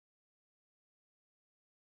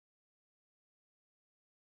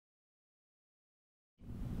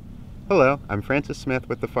Hello, I'm Francis Smith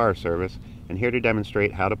with the Forest Service and here to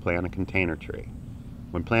demonstrate how to plant a container tree.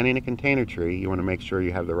 When planting a container tree, you want to make sure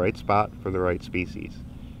you have the right spot for the right species,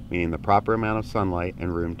 meaning the proper amount of sunlight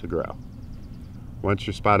and room to grow. Once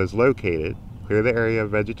your spot is located, clear the area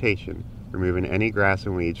of vegetation, removing any grass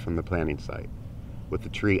and weeds from the planting site. With the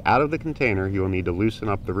tree out of the container, you will need to loosen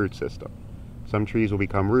up the root system. Some trees will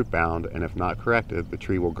become root bound, and if not corrected, the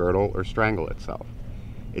tree will girdle or strangle itself.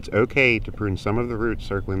 It's okay to prune some of the roots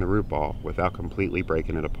circling the root ball without completely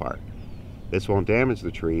breaking it apart. This won't damage the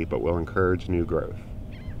tree, but will encourage new growth.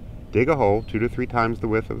 Dig a hole 2 to 3 times the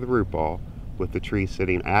width of the root ball, with the tree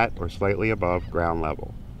sitting at or slightly above ground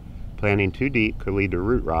level. Planting too deep could lead to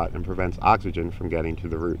root rot and prevents oxygen from getting to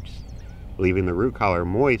the roots. Leaving the root collar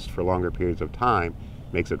moist for longer periods of time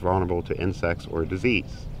makes it vulnerable to insects or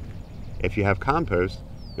disease. If you have compost,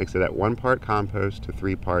 mix it at 1 part compost to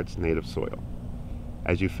 3 parts native soil.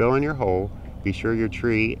 As you fill in your hole, be sure your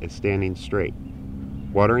tree is standing straight.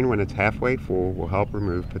 Watering when it's halfway full will help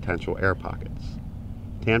remove potential air pockets.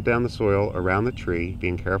 Tamp down the soil around the tree,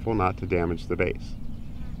 being careful not to damage the base.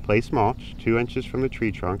 Place mulch 2 inches from the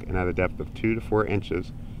tree trunk and at a depth of 2 to 4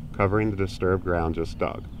 inches, covering the disturbed ground just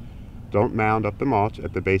dug. Don't mound up the mulch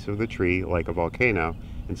at the base of the tree like a volcano,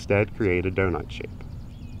 instead create a donut shape.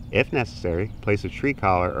 If necessary, place a tree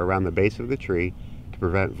collar around the base of the tree to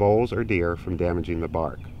prevent voles or deer from damaging the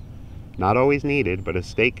bark. Not always needed, but a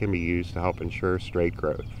stake can be used to help ensure straight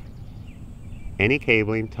growth. Any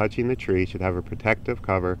cabling touching the tree should have a protective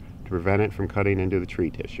cover to prevent it from cutting into the tree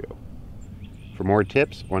tissue. For more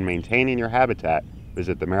tips on maintaining your habitat,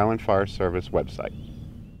 visit the Maryland Forest Service website.